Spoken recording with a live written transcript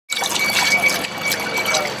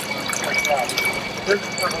Hey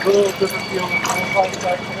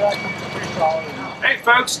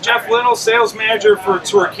folks, Jeff Little, Sales Manager for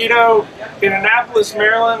Torqeedo in Annapolis,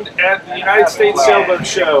 Maryland at the United States Sailboat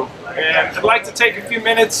Show. And I'd like to take a few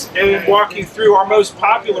minutes and walk you through our most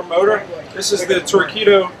popular motor. This is the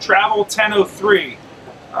Torqeedo Travel 1003.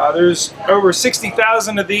 There's over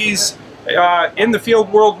 60,000 of these in the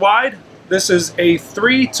field worldwide. This is a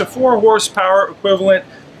 3 to 4 horsepower equivalent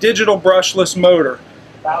digital brushless motor.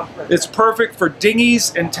 It's perfect for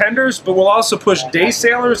dinghies and tenders, but will also push day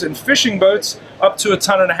sailors and fishing boats up to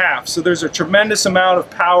 1.5 tons. So there's a tremendous amount of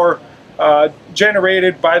power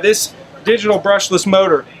generated by this digital brushless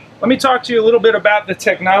motor. Let me talk to you a little bit about the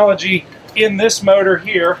technology in this motor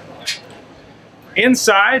here.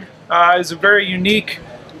 Inside is a very unique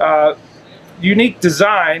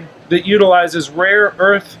design that utilizes rare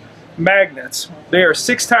earth magnets. They are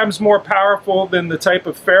 6 times more powerful than the type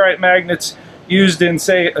of ferrite magnets used in,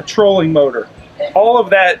 say, a trolling motor. All of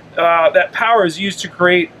that power is used to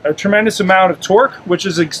create a tremendous amount of torque, which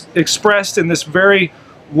is expressed in this very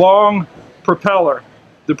long propeller.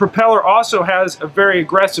 The propeller also has a very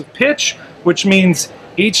aggressive pitch, which means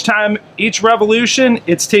each revolution,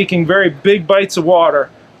 it's taking very big bites of water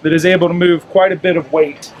that is able to move quite a bit of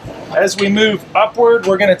weight. As we move upward,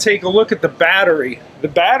 we're going to take a look at the battery. The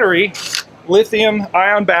battery, lithium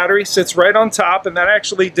ion battery, sits right on top, and that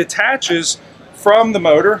actually detaches from the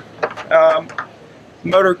motor. The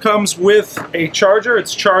motor comes with a charger.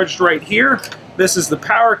 It's charged right here. This is the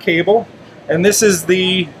power cable, and this is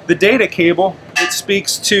the data cable that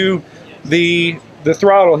speaks to the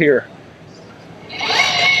throttle here.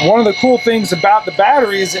 One of the cool things about the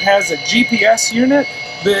battery is it has a GPS unit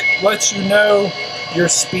that lets you know your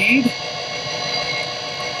speed.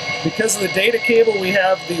 Because of the data cable, we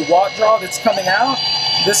have the watt draw that's coming out.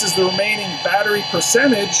 This is the remaining battery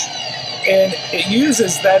percentage, and it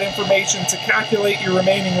uses that information to calculate your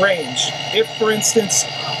remaining range. If, for instance,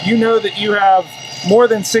 you know that you have more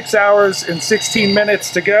than 6 hours and 16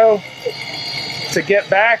 minutes to go to get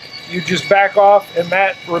back, you just back off and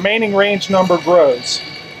that remaining range number grows.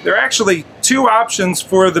 There are actually 2 options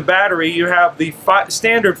for the battery. You have the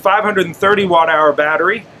standard 530 watt-hour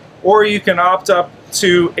battery, or you can opt up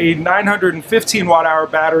to a 915 watt-hour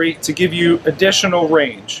battery to give you additional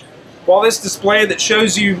range. While this display that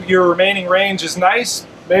shows you your remaining range is nice,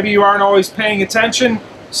 maybe you aren't always paying attention,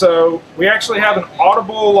 so we actually have an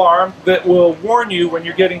audible alarm that will warn you when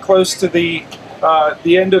you're getting close to the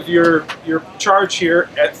end of your charge here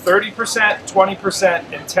at 30%, 20%,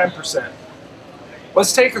 and 10%.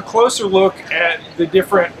 Let's take a closer look at the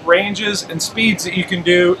different ranges and speeds that you can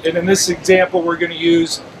do, and in this example we're going to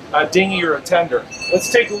use a dinghy or a tender. Let's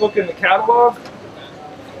take a look in the catalog.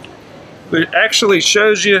 It actually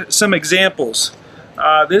shows you some examples.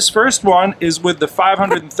 This first one is with the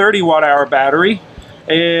 530 watt-hour battery,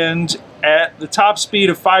 and at the top speed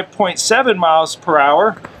of 5.7 miles per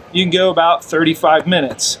hour, you can go about 35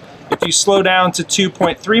 minutes. If you slow down to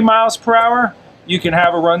 2.3 miles per hour, you can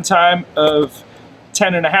have a runtime of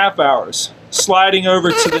 10.5 hours. Sliding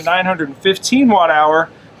over to the 915 watt-hour,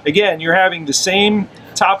 again, you're having the same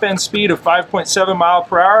top-end speed of 5.7 mile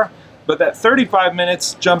per hour, but that 35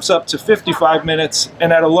 minutes jumps up to 55 minutes,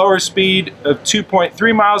 and at a lower speed of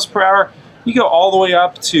 2.3 miles per hour, you go all the way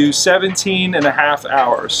up to 17.5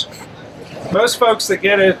 hours. Most folks that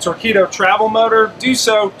get a Torqeedo Travel motor do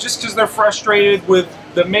so just because they're frustrated with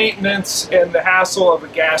the maintenance and the hassle of a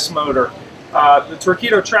gas motor. The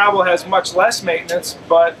Torqeedo Travel has much less maintenance,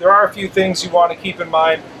 but there are a few things you want to keep in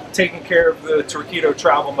mind taking care of the Torqeedo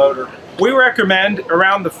Travel motor. We recommend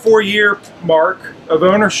around the 4-year mark of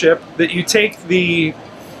ownership that you take the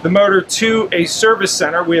motor to a service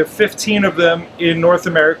center. We have 15 of them in North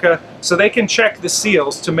America, so they can check the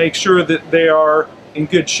seals to make sure that they are in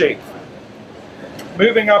good shape.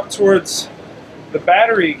 Moving up towards the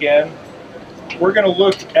battery again, we're going to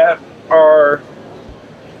look at our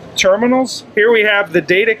terminals. Here we have the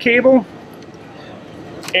data cable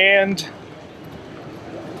and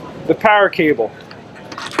the power cable.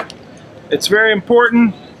 It's very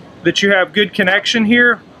important that you have good connection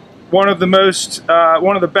here. One of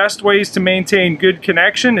the best ways to maintain good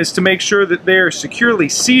connection is to make sure that they are securely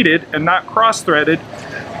seated and not cross-threaded.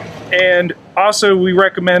 And also we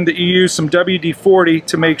recommend that you use some WD-40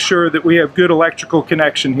 to make sure that we have good electrical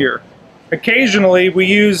connection here. Occasionally we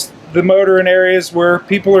use the motor in areas where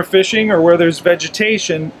people are fishing or where there's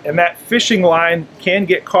vegetation, and that fishing line can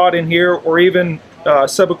get caught in here, or even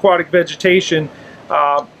subaquatic vegetation.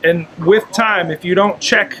 And with time, if you don't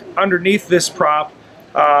check underneath this prop,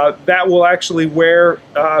 that will actually wear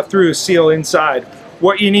through a seal inside.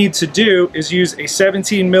 What you need to do is use a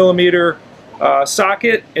 17 millimeter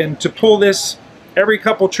socket, and to pull this every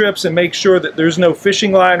couple trips and make sure that there's no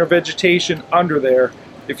fishing line or vegetation under there.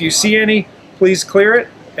 If you see any, please clear it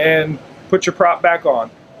and put your prop back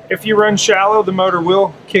on. If you run shallow, the motor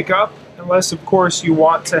will kick up, unless of course you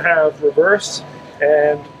want to have reverse.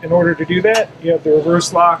 And in order to do that, you have the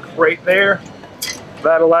reverse lock right there.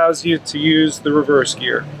 That allows you to use the reverse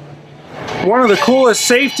gear. One of the coolest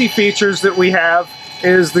safety features that we have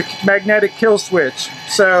is the magnetic kill switch.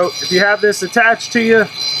 So if you have this attached to you,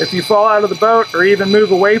 if you fall out of the boat or even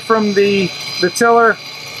move away from the tiller,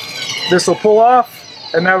 this will pull off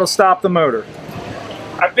and that'll stop the motor.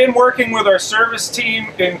 I've been working with our service team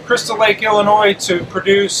in Crystal Lake, Illinois to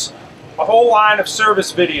produce a whole line of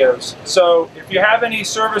service videos. So if you have any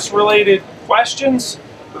service related questions,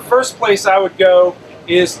 the first place I would go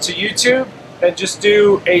is to YouTube and just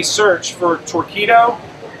do a search for Torqeedo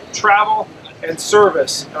Travel and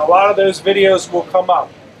Service. And a lot of those videos will come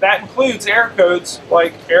up. That includes air codes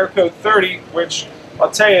like air code 30, which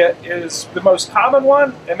I'll tell you is the most common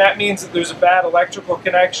one, and that means that there's a bad electrical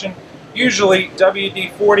connection, usually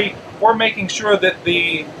WD-40, or making sure that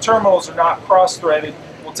the terminals are not cross-threaded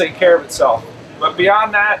will take care of itself. But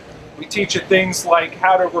beyond that, we teach you things like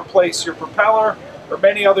how to replace your propeller or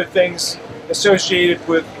many other things associated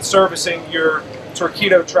with servicing your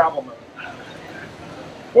Torqeedo Travel Motor.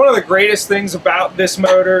 One of the greatest things about this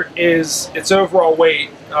motor is its overall weight.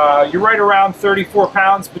 You're right around 34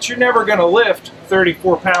 pounds, but you're never going to lift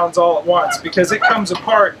 34 pounds all at once because it comes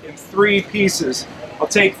apart in 3 pieces. I'll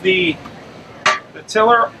take the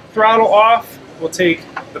tiller throttle off, we'll take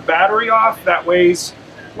the battery off, that weighs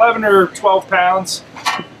 11 or 12 pounds,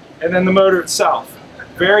 and then the motor itself.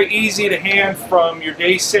 Very easy to hand from your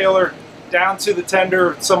day sailor down to the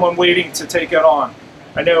tender, someone waiting to take it on.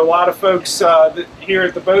 I know a lot of folks here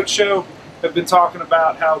at the boat show have been talking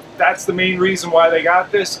about how that's the main reason why they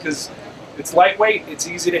got this, because it's lightweight, it's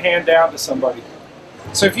easy to hand down to somebody.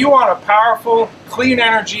 So if you want a powerful, clean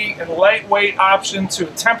energy, and lightweight option to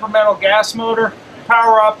a temperamental gas motor,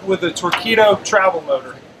 power up with a Torqeedo Travel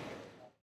Motor.